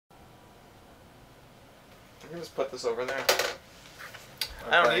can just put this over there. Okay.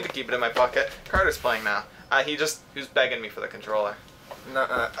 I don't need to keep it in my pocket. Carter's playing now. He was begging me for the controller.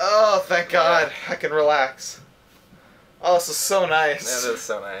 Oh, thank God. I can relax. Oh, this is so nice. That is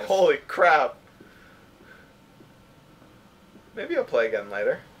so nice. Holy crap. Maybe I'll play again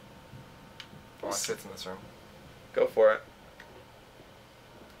later. Watch sits in this room. Go for it.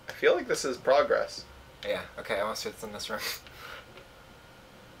 I feel like this is progress. Yeah, okay, I want to sit in this room.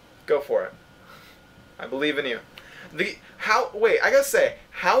 Go for it. I believe in you. Wait, I gotta say,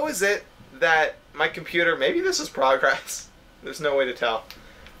 how is it that my computer, maybe this is progress. There's no way to tell.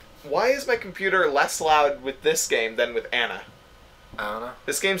 Why is my computer less loud with this game than with Anna? I don't know.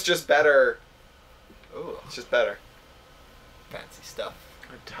 This game's just better. Ooh. It's just better. Fancy stuff.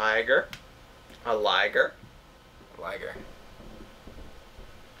 A tiger. A liger. Liger.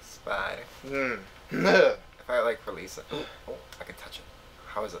 Spider. Hmm. If I like release it. Oh, I can touch it.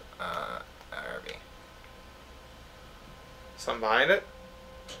 How is it? RB. Something behind it?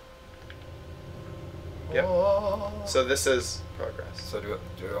 Yep. Whoa. So this is progress. So do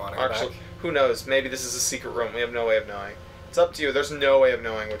we want to go Actually, back? who knows? Maybe this is a secret room. We have no way of knowing. It's up to you. There's no way of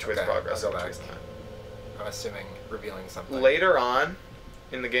knowing which way is progress. I'll go back. I'm assuming revealing something. Later on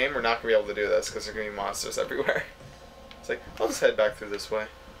in the game, we're not going to be able to do this because there are going to be monsters everywhere. It's like, I'll just head back through this way.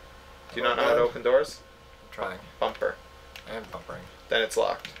 Do you not know how to open doors? I'm trying. Bumper. I am bumpering. Then it's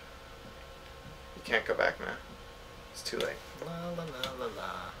locked. You can't go back now. It's too late. La la la la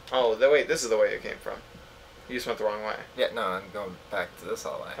la. Oh, wait, this is the way it came from. You just went the wrong way. Yeah, no, I'm going back to this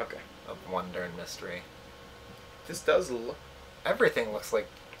all the way. Okay. Of wonder and mystery. This does look... Everything looks like...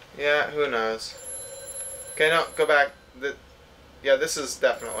 Yeah, who knows. Okay, no, go back. Yeah, this is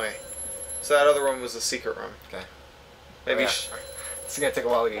definitely... So that other room was a secret room. Okay. Maybe... Oh, yeah. It's going to take a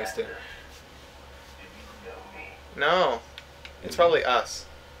while to get used to. No. It's probably us.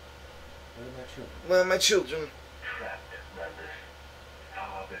 Where are my children? Trapped, Landis.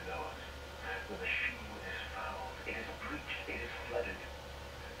 Far below us. Where the shield is found. It is breached. It is flooded.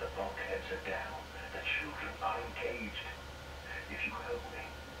 The bulkheads are down. The children are engaged. If you help me,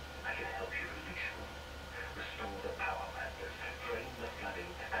 I can help you release them. Restore the power, Landis. Drain the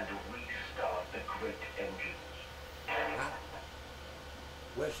flooding and restart the great engines.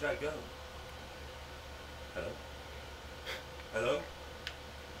 Where should I go? Hello? Hello?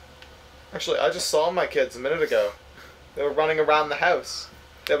 Actually, I just saw my kids a minute ago. They were running around the house.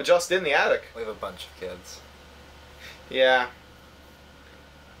 They were just in the attic. We have a bunch of kids. Yeah.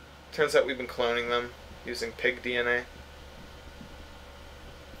 Turns out we've been cloning them using pig DNA.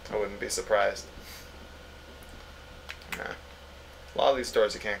 I wouldn't be surprised. Nah. A lot of these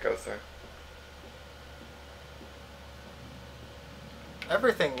doors you can't go through.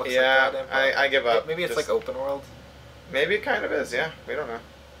 Everything looks Yeah, like that. I give up. Maybe it's Just- like open world. Maybe it kind of is, yeah. We don't know.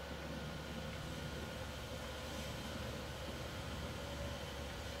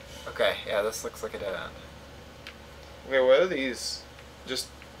 Okay, yeah, this looks like a dead end. Okay, what are these? Just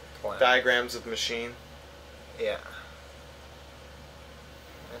Plan. diagrams of machine? Yeah.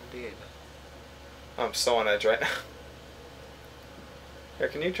 Indeed. Oh, I'm so on edge right now. Here,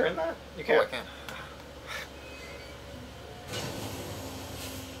 can you turn that? You Oh, can't. I can.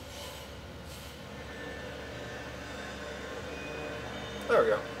 There we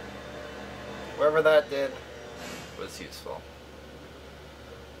go. Whatever that did was useful.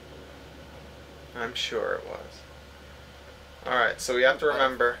 I'm sure it was. Alright, so we have to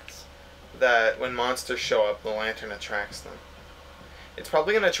remember that when monsters show up, the lantern attracts them. It's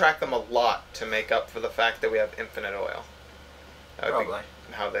probably going to attract them a lot to make up for the fact that we have infinite oil. That would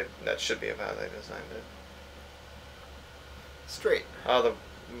Probably. be that should be how they designed it. Straight. Oh,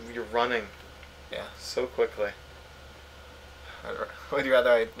 you're running Yeah. so quickly. Would you rather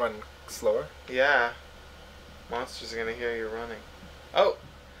I run slower? Yeah. Monsters are going to hear you running. Oh!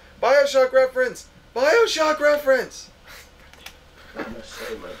 Bioshock reference! Bioshock reference! I must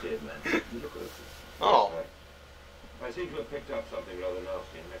say, my dear man, you look awful. Oh. I seem to have picked up something rather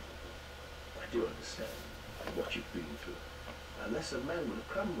nasty in Mexico. I do understand what you've been through. Unless a man would have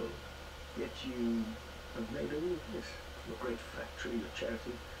crumbled, yet you have made a weakness. Your great factory, your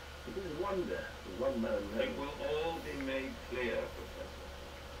charity. It is a wonder, the one-man man. It will all be made clear,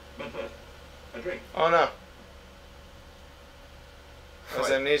 Professor. But first, a drink. Oh no. That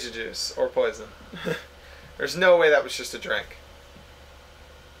was amnesia juice or poison. There's no way that was just a drink.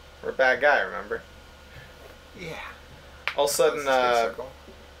 We're a bad guy, remember? Yeah. All of a sudden, That's a big circle.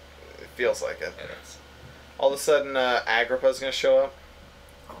 it feels like it. It is. All of a sudden, Agrippa's gonna show up.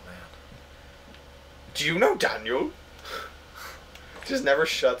 Oh man. Do you know Daniel? Just never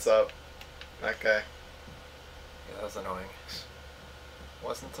shuts up. That guy. Yeah, that was annoying.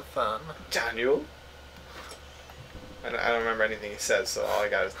 Wasn't so fun. Daniel? I don't remember anything he says, so all I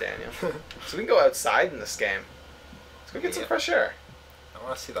got is Daniel. So we can go outside in this game. Let's go get some fresh air. I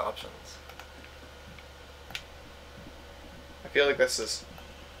want to see the options. I feel like this is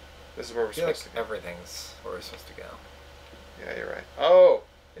where we're I feel supposed like to go. everything's where we're supposed to go. Yeah, you're right. Oh,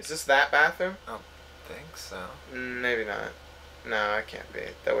 is this that bathroom? I don't think so. Maybe not. No, it can't be.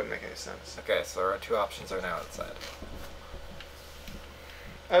 That wouldn't make any sense. Okay, so our two options are now outside.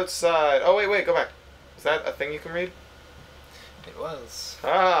 Outside. Oh, wait, go back. Is that a thing you can read? It was.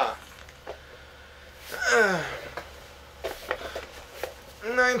 Ah.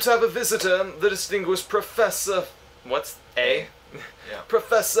 I'm to have a visitor, the distinguished Professor... What's A? Yeah.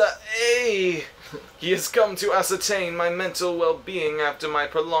 Professor A! He has come to ascertain my mental well-being after my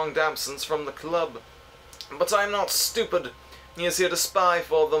prolonged absence from the club. But I am not stupid. He is here to spy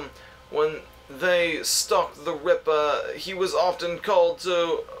for them. When they stalked the Ripper, he was often called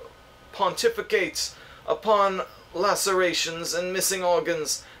to pontificate upon lacerations and missing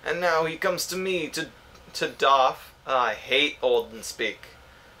organs, and now he comes to me to doff. I hate olden speak.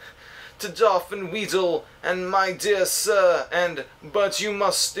 To doff and wheedle, and my dear sir, but you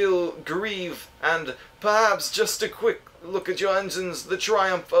must still grieve, and perhaps just a quick look at your engines, the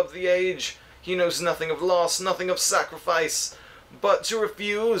triumph of the age. He knows nothing of loss, nothing of sacrifice, but to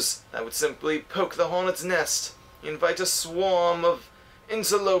refuse, that would simply poke the hornet's nest, invite a swarm of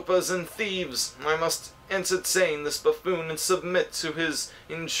interlopers and thieves. I must entertain this buffoon and submit to his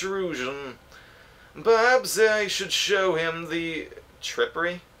intrusion. Perhaps I should show him the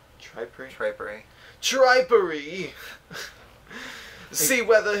trippery? Tripery. Tripery! See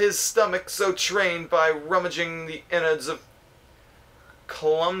whether his stomach, so trained by rummaging the innards of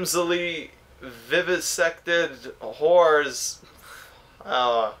clumsily vivisected whores.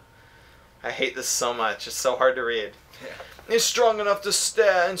 Oh, I hate this so much. It's so hard to read. Yeah. Is strong enough to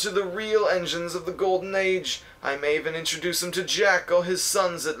stare into the real engines of the Golden Age. I may even introduce him to Jack, or his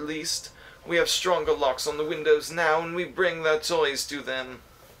sons at least. We have stronger locks on the windows now, and we bring their toys to them.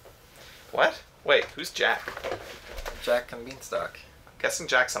 What? Wait, who's Jack? Jack and Beanstalk. I'm guessing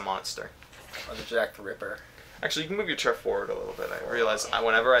Jack's a monster. Or the Jack the Ripper. Actually, you can move your chair forward a little bit. I realize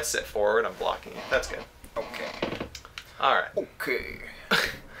whenever I sit forward, I'm blocking it. That's good. Okay. Alright. Okay.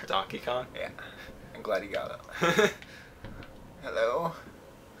 Donkey Kong? Yeah. I'm glad you got it. Hello?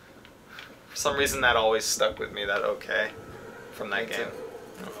 For some reason, that always stuck with me, that okay, from that Me game. too.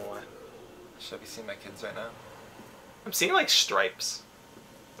 I don't know why. Should we see my kids right now? I'm seeing, like, stripes.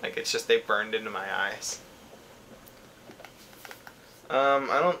 Like, it's just they burned into my eyes. I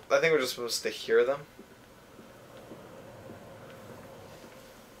think we're just supposed to hear them.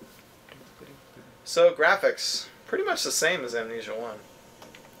 So, graphics. Pretty much the same as Amnesia 1.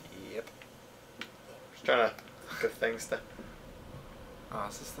 Yep. Just trying to think of things to... Oh,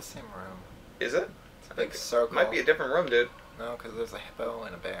 is this the same room? Is it? It's a I big think circle. it might be a different room, dude. No, because there's a hippo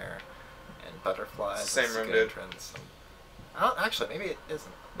and a bear and butterflies. Same and room, secret dude. entrance. I don't, actually, maybe it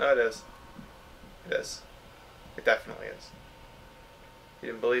isn't. No, it is. It is. It definitely is. You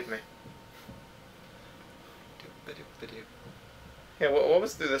didn't believe me. Doop-a-doop-a-doop. Yeah, what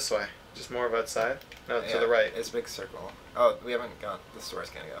was through this way? Just more of outside? No, to Yeah, the right. It's a big circle. Oh, we haven't gone. This is where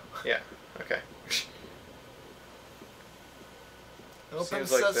it's gonna go. Yeah, okay. Open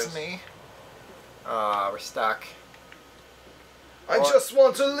Seems like this. sesame. Ah, we're stuck. I Or- just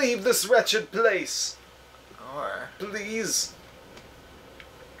want to leave this wretched place. Or Please.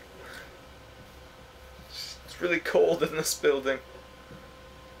 It's really cold in this building.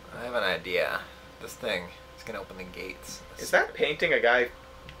 I have an idea. This thing is gonna open the gates. Is that painting a guy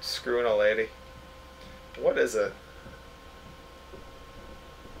screwing a lady? What is it?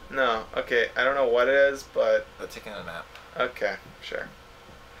 No, okay, I don't know what it is, but They're taking a nap. okay, sure.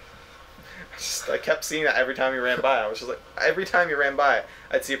 I kept seeing that every time you ran by. I was just like, every time you ran by,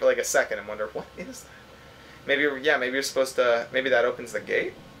 I'd see it for like a second and wonder, what is that? Maybe, yeah, maybe you're supposed to, maybe that opens the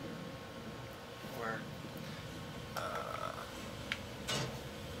gate? Or,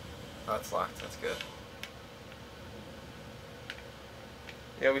 Oh, it's locked. That's good.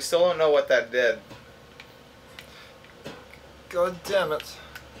 yeah, we still don't know what that did. God damn it.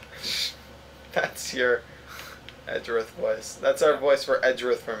 That's your Edgeworth voice. That's our voice for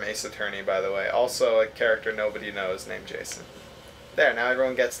Edgeworth from Ace Attorney, by the way. Also a character nobody knows named Jason. There, now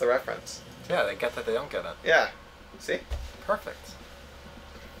everyone gets the reference. Yeah, they get that they don't get it. Yeah. See? Perfect.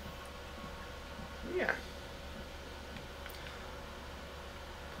 Yeah.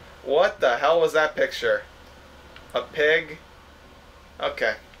 What the hell was that picture? A pig?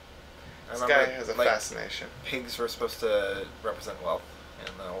 Okay. I This remember, guy has a like, fascination. pigs were supposed to represent wealth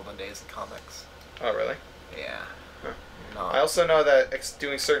in the olden days in comics. Oh, really? Yeah. Huh. No. I also know that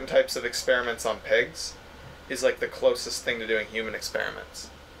doing certain types of experiments on pigs is like the closest thing to doing human experiments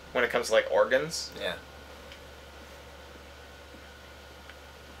when it comes to like organs. Yeah.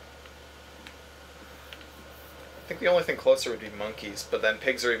 I think the only thing closer would be monkeys, but then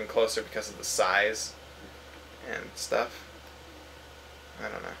pigs are even closer because of the size and stuff. I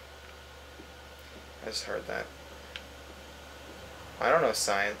don't know. I just heard that. I don't know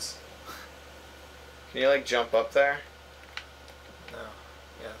science. Can you like jump up there? No.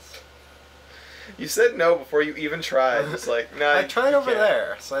 Yes. You said no before you even tried. It's like, no. I tried you over can't.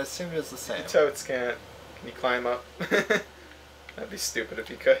 there, so I assumed it was the same. You totes can't. Can you climb up? That'd be stupid if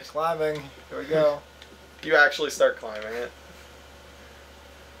you could. Climbing. Here we go. You actually start climbing it.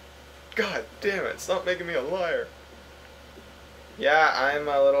 God damn it, stop making me a liar. Yeah, I'm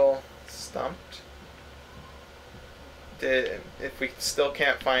a little stumped. If we still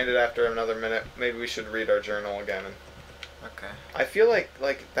can't find it after another minute, maybe we should read our journal again. Okay. I feel like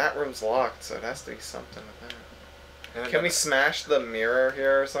that room's locked, so it has to be something with that. Can we smash the mirror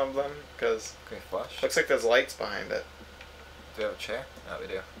here or something? Because Can we flush? looks like there's lights behind it. Do we have a chair? No, we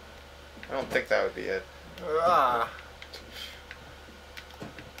do. I don't think that would be it. Ah.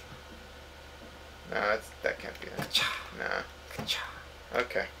 No, that can't be it. Ka-cha. Nah. Ka-cha.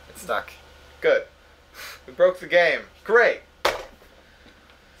 Okay. It's stuck. Good. We broke the game. Great. Let's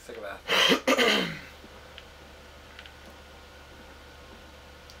take a bath.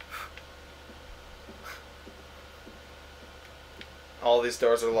 All these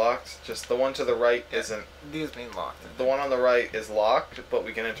doors are locked. Just the one to the right isn't. These mean locked. The one on the right is locked, but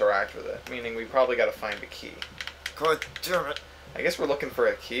we can interact with it. Meaning we probably got to find a key. God damn it. I guess we're looking for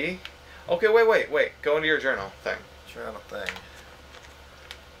a key. Okay, wait. Go into your journal thing. Journal thing.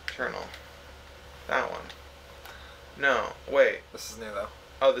 Journal. That one. No, wait. This is new though.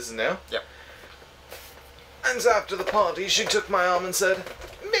 Oh, this is new? Yep. And after the party, she took my arm and said,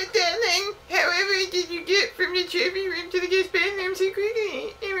 "But darling, however did you get from the trophy room to the guest bedroom so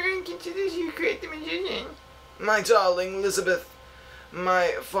quickly? Everyone considers you quite the magician." "My darling Elizabeth,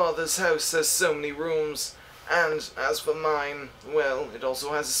 my father's house has so many rooms, and as for mine, well, it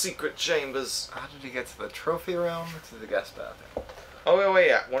also has secret chambers." How did you get to the trophy room to the guest bathroom? Oh, wait,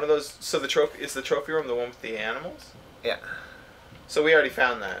 yeah. One of those. So the trophy is the trophy room the one with the animals? Yeah. So we already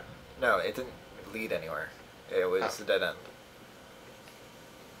found that. No, it didn't lead anywhere. It was a dead end.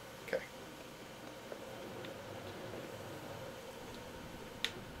 Okay.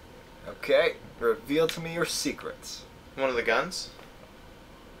 Okay. Reveal to me your secrets. One of the guns?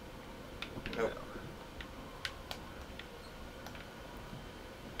 Nope.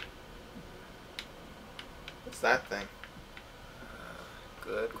 What's that thing?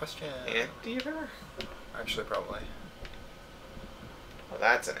 Good question. Anteater? Actually, probably. Oh,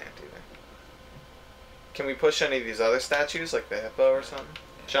 that's an anteater. Can we push any of these other statues, like the hippo or something?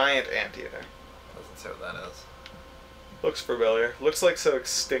 Giant anteater. Doesn't say what that is. Looks familiar. Looks like some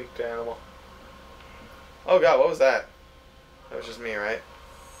extinct animal. Oh god, what was that? That was just me, right?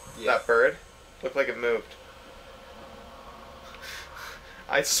 Yeah. That bird? Looked like it moved.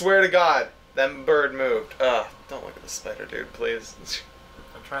 I swear to god, that bird moved. Ugh, don't look at the spider, dude, please.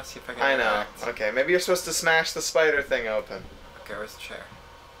 I'm trying to see if I can I know. interact. Okay, maybe you're supposed to smash the spider thing open. Okay, where's the chair?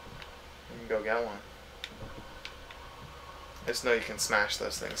 You can go get one. I just know you can smash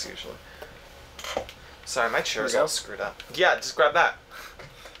those things usually. Sorry, my chair's Here we all go. screwed up. Yeah, just grab that.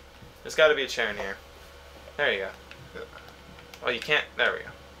 There's got to be a chair in here. There you go. Oh, you can't. There we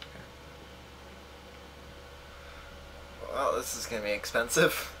go. Well, this is gonna be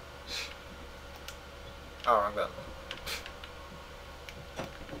expensive. Oh, wrong button.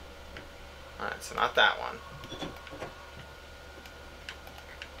 Alright, so not that one.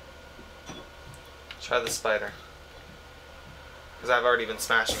 Try the spider. Because I've already been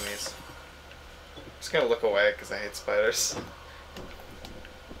smashing these. I'm just gonna look away because I hate spiders.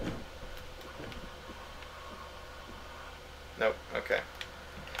 Nope, okay.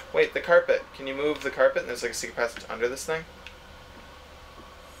 Wait, the carpet. Can you move the carpet and there's like a secret passage under this thing?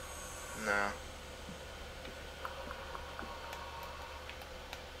 No.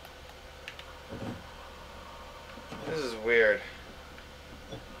 This is weird.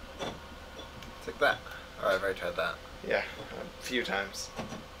 Take that. Oh, I've already tried that. Yeah, a few times.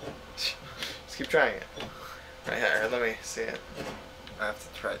 Just keep trying it. Right here, let me see it. I have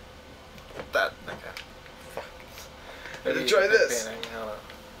to try that. Okay. Fuck. I have to Maybe try you can this. painting, I don't know.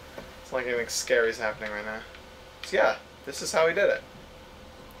 It's like anything scary is happening right now. So yeah, this is how he did it.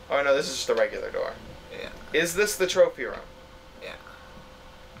 Oh no, this is just a regular door. Yeah. Is this the trophy room? Yeah.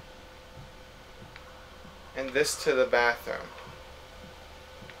 And this to the bathroom.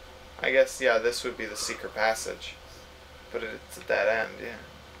 I guess, yeah, this would be the secret passage. But it's at that end, yeah.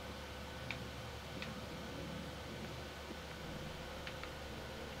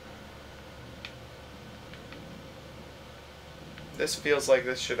 This feels like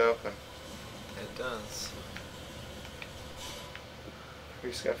this should open. It does. We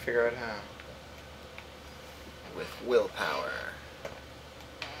just gotta figure out how. With willpower.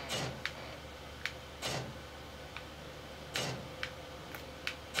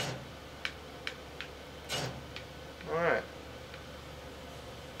 Alright.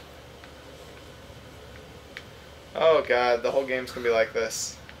 Oh god, the whole game's gonna be like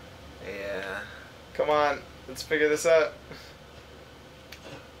this. Yeah. Come on, let's figure this out.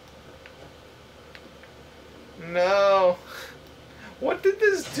 No. What did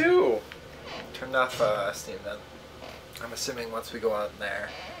this do? Turned off Steam then. I'm assuming once we go out there,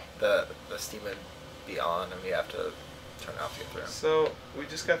 the Steam would be on and we have to turn it off to get through. So, we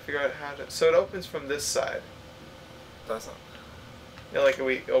just gotta figure out how to... So it opens from this side. Doesn't. Yeah, like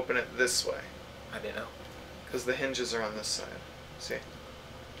we open it this way. How do you know? Because the hinges are on this side. See?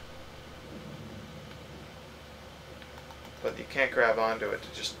 But you can't grab onto it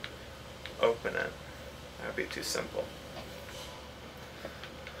to just open it. That would be too simple.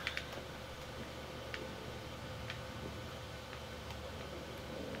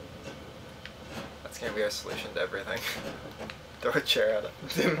 That's gonna be our solution to everything. Throw a chair at it.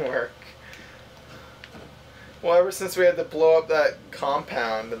 Didn't work. Well, ever since we had to blow up that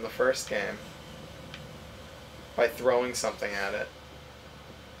compound in the first game by throwing something at it.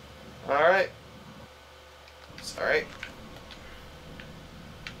 Alright. Sorry.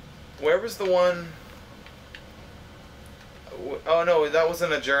 Where was the one... Oh no, that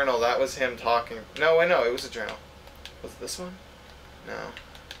wasn't a journal. That was him talking. No, wait, no, it was a journal. Was it this one? No.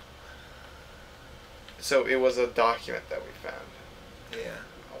 So it was a document that we found. Yeah.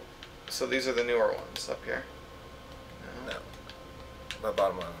 So these are the newer ones up here. No. The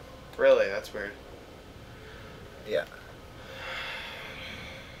bottom one. Really? That's weird. Yeah.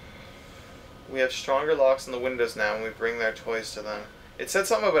 We have stronger locks on the windows now and we bring their toys to them. It said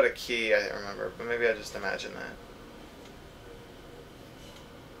something about a key, I remember, but maybe I just imagined that.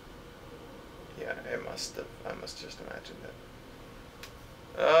 Yeah, it must have. I must have just imagined it.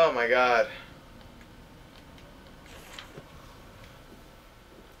 Oh my god.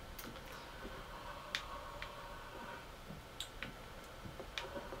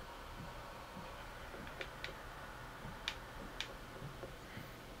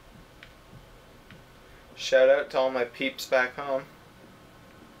 Shout out to all my peeps back home.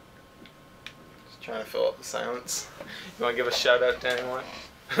 Just trying to fill up the silence. You want to give a shout out to anyone?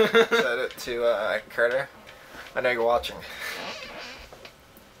 Shout out to Carter. I know you're watching.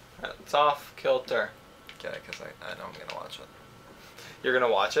 It's off kilter. Yeah, because I know I'm gonna watch it. You're gonna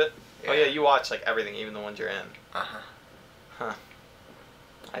watch it? Yeah. Oh yeah, you watch like everything, even the ones you're in. Uh-huh. Huh.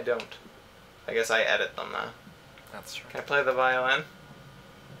 I don't. I guess I edit them now. That's true. Can I play the violin?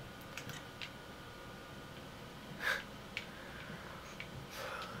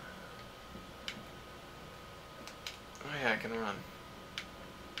 Oh yeah, I can run.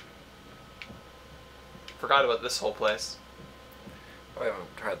 Forgot about this whole place. Oh, I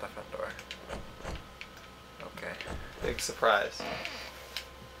haven't tried the front door. Okay. Big surprise.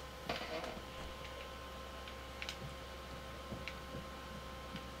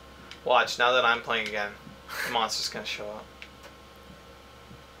 Watch, now that I'm playing again, the monster's gonna show up.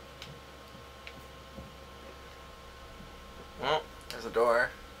 Well, There's a door.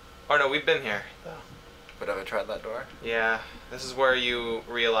 oh no, we've been here, though. But have I tried that door? Yeah, this is where you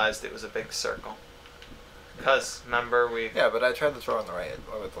realized it was a big circle. Because, remember, we... Yeah, but I tried the door on the right.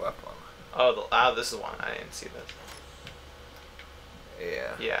 What about the left one? Oh, this is one. I didn't see this.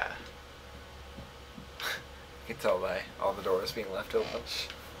 Yeah. Yeah. You can tell by all the doors being left open.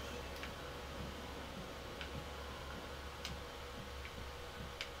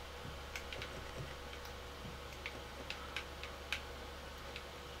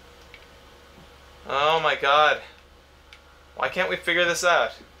 Oh my god. Why can't we figure this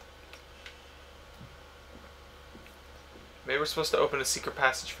out? Maybe we're supposed to open a secret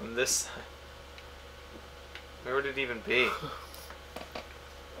passage from this side. Where would it even be? You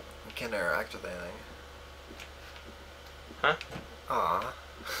can't interact with anything. Huh? Aw.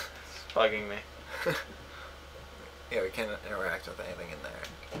 It's bugging me. Yeah, we can't interact with anything in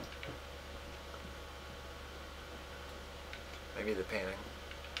there. Maybe the painting.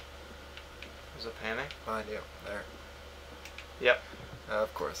 There's a painting? Behind you. There. Yep.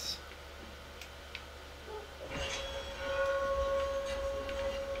 Of course.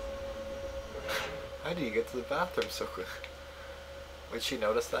 How do you get to the bathroom so quick? Would she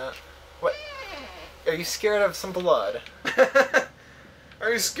notice that? What? Are you scared of some blood?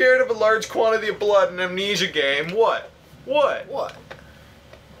 Are you scared of a large quantity of blood in an Amnesia game? What? What? What?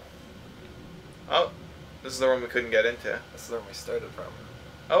 Oh. This is the room we couldn't get into. This is where we started from.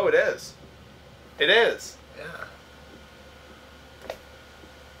 Oh, it is. It is. Yeah.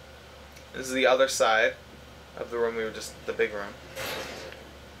 This is the other side of the room we were just, the big room.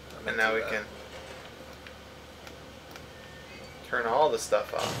 I'm And now into we that. can turn all the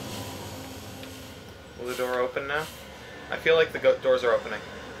stuff off. Will the door open now? I feel like the doors are opening.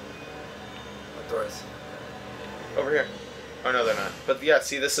 What doors? Over here. Oh, no, they're not. But yeah,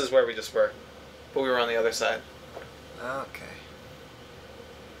 see, this is where we just were. But we were on the other side. Okay.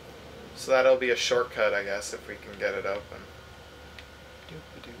 So that'll be a shortcut, I guess, if we can get it open.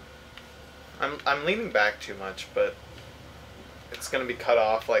 Doop-a-doo. I'm leaning back too much, but it's gonna be cut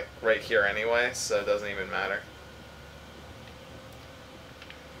off like right here anyway, so it doesn't even matter.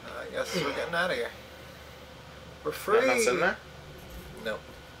 I guess we're getting out of here. We're free. I'm not sitting there. No.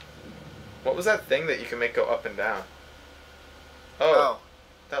 What was that thing that you can make go up and down? Oh,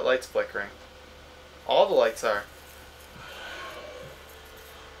 that light's flickering. All the lights are.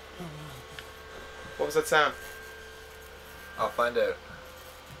 What was that sound? I'll find out.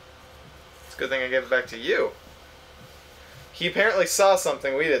 It's a good thing I gave it back to you. He apparently saw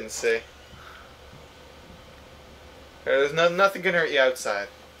something we didn't see. There's nothing can hurt you outside.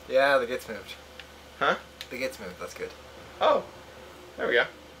 Yeah, the gate's moved. Huh? The gate's moved. That's good. Oh, there we go.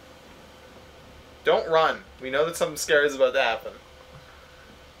 Don't run. We know that something scary is about to happen.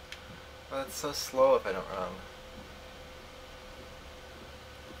 Well, it's so slow if I don't run.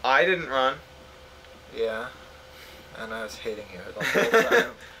 I didn't run. Yeah. And I was hating you the whole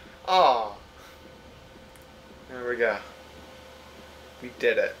time. Aw. There we go. We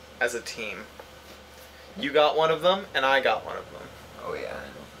did it as a team. You got one of them, and I got one of them. Oh, yeah.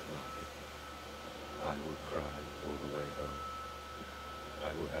 I will cry all the way home.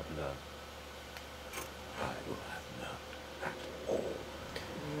 I will have none. I will have none at all.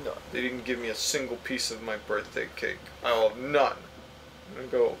 No, they didn't give me a single piece of my birthday cake. I will have none. I'm gonna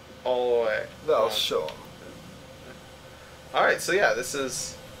go all the way. They'll home. show 'em. Alright, so yeah, this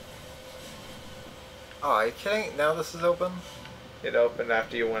is... Oh, are you kidding? Now this is open? It opened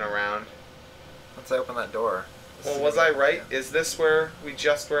after you went around. Once I open that door. This Well, is was gonna I be- right? Is this where we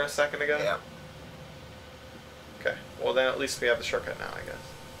just were a second ago? Yeah. Okay. Well, then at least we have the shortcut now, I guess.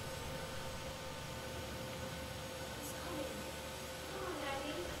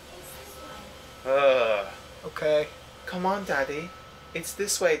 Okay. Come on, Daddy. It's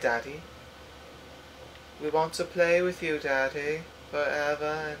this way, Daddy. We want to play with you, Daddy.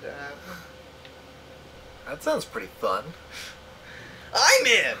 Forever and ever. That sounds pretty fun. I'm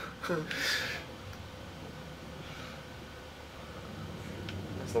in!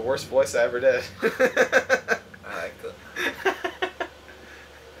 That's the worst voice I ever did. I like it.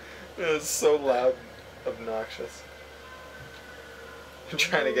 It was so loud, obnoxious. I'm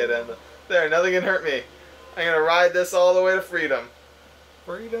trying to get in. There, nothing can hurt me. I'm gonna ride this all the way to freedom.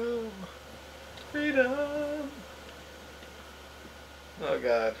 Freedom. Freedom. Oh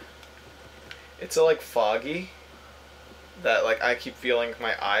god. It's so like foggy that like I keep feeling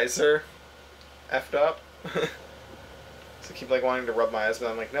my eyes are effed up. So I keep like wanting to rub my eyes, but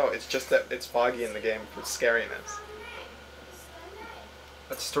I'm like, no, it's just that it's foggy in the game for scariness.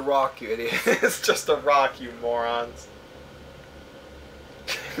 That's just a rock, you idiot. It's just a rock, you morons.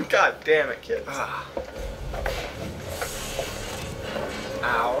 God damn it, kids. Ah.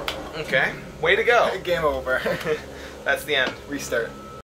 Ow. Okay, way to go. Game over. That's the end. Restart.